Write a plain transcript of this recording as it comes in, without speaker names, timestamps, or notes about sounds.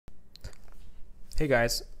Hey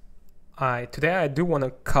guys, today I do want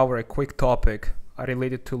to cover a quick topic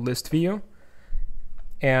related to list view,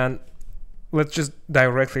 and let's just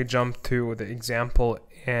directly jump to the example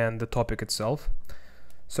and the topic itself.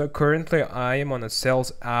 So currently I am on a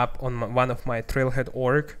sales app on one of my Trailhead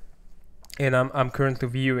org, and I'm currently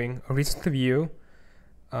viewing a recent view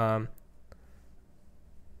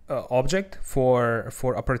object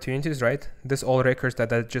for opportunities, right? This all records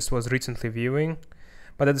that I just was recently viewing.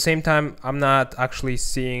 But at the same time, I'm not actually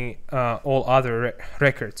seeing all other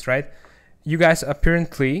records, right? You guys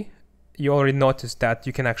apparently, you already noticed that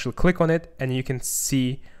you can actually click on it and you can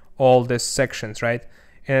see all these sections, right?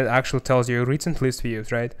 And it actually tells you recent list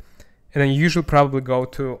views, right? And then you usually probably go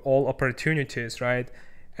to all opportunities, right?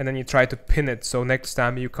 And then you try to pin it. So next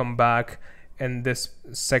time you come back and this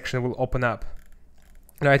section will open up.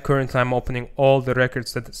 Right, currently I'm opening all the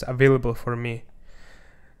records that is available for me.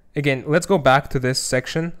 Again, let's go back to this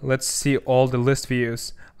section. Let's see all the list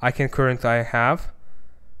views I can currently have.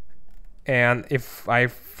 And if I,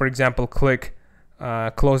 for example, click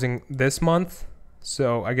closing this month,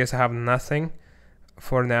 so I guess I have nothing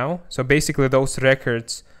for now. So basically those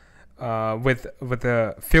records with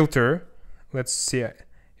the filter, let's see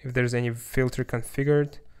if there's any filter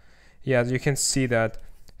configured. Yeah, you can see that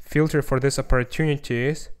filter for this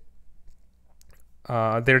opportunities,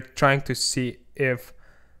 they're trying to see if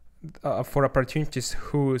for opportunities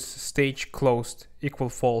whose stage closed equal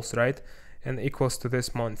false, right, and equals to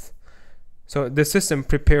this month. So the system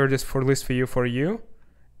prepared this for list view for you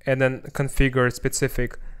and then configure a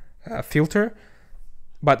specific filter.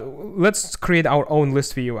 But let's create our own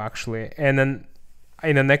list view actually, and then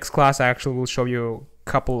in the next class I actually will show you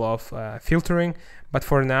a couple of filtering, but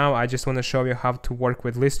for now I just want to show you how to work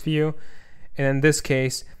with list view. And in this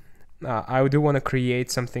case I do want to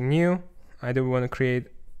create something new. I do want to create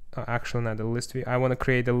actually not a list view, I want to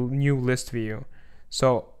create a new list view.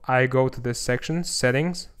 So I go to this section,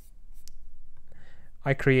 settings,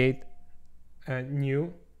 I create a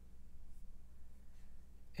new,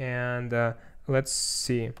 and let's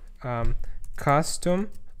see, custom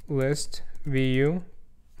list view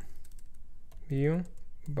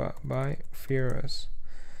by Feroz.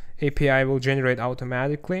 API will generate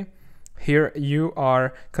automatically. Here you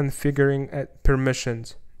are configuring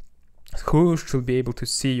permissions, who should be able to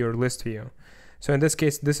see your list view. So in this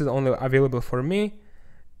case, this is only available for me.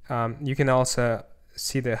 You can also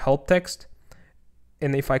see the help text,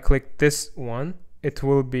 and if I click this one, it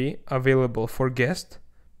will be available for guest,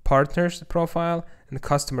 partners profile, and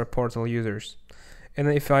customer portal users.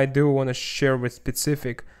 And if I do want to share with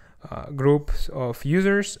specific groups of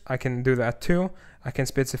users, I can do that too. I can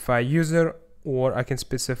specify user, or I can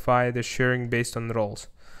specify the sharing based on roles.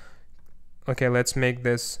 Okay, let's make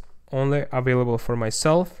this only available for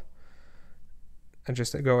myself, and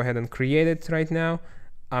just go ahead and create it right now.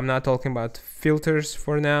 I'm not talking about filters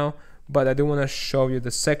for now, but I do want to show you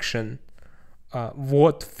the section,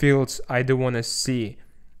 what fields I do want to see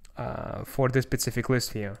for this specific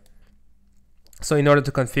list view. So in order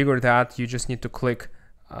to configure that, you just need to click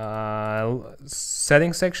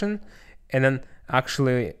settings section and then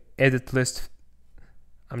actually edit list.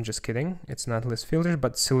 I'm just kidding, it's not list filters,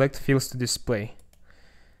 but select fields to display.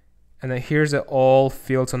 And then here's all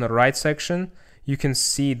fields on the right section. You can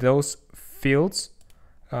see those fields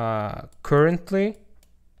currently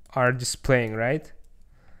are displaying, right?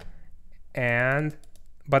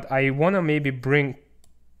 But I want to maybe bring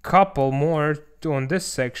couple more on this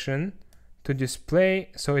section to display,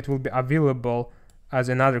 so it will be available as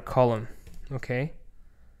another column. Okay.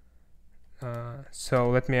 So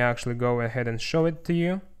let me actually go ahead and show it to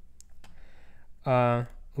you.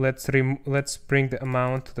 Let's bring the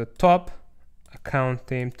amount to the top, account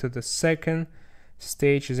name to the second,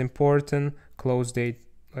 stage is important, close date,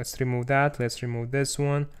 let's remove that, let's remove this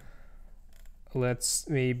one, let's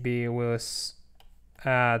maybe we'll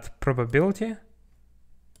add probability,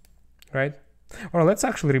 right? Or let's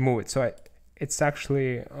actually remove it, so it's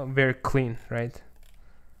actually very clean, right?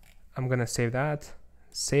 I'm gonna save that,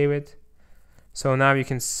 save it. So now you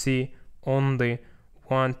can see only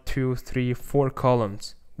 1, 2, 3, 4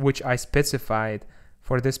 columns which I specified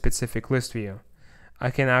for this specific list view. I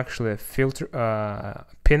can actually filter,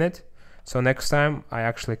 pin it, so next time I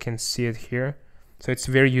actually can see it here. So it's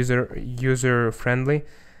very user friendly,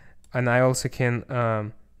 and I also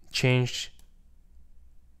can change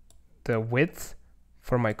the width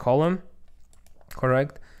for my column,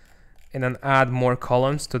 correct? And then add more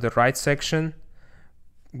columns to the right section,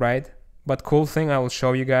 right? But cool thing I will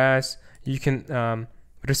show you guys, you can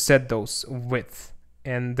reset those width.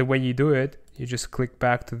 And the way you do it, you just click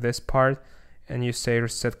back to this part and you say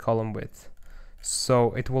reset column width.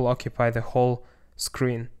 So it will occupy the whole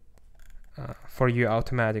screen for you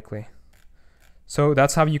automatically. So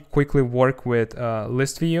that's how you quickly work with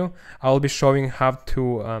list view. I'll be showing how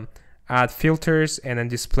to add filters and then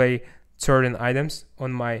display certain items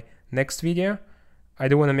on my next video. I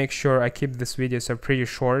do want to make sure I keep this videos are pretty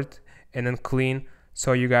short and then clean,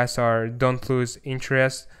 so you guys don't lose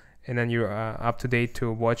interest, and then you're up to date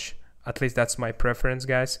to watch. At least that's my preference,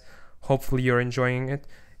 guys. Hopefully you're enjoying it,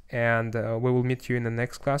 and we will meet you in the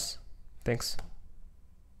next class. Thanks.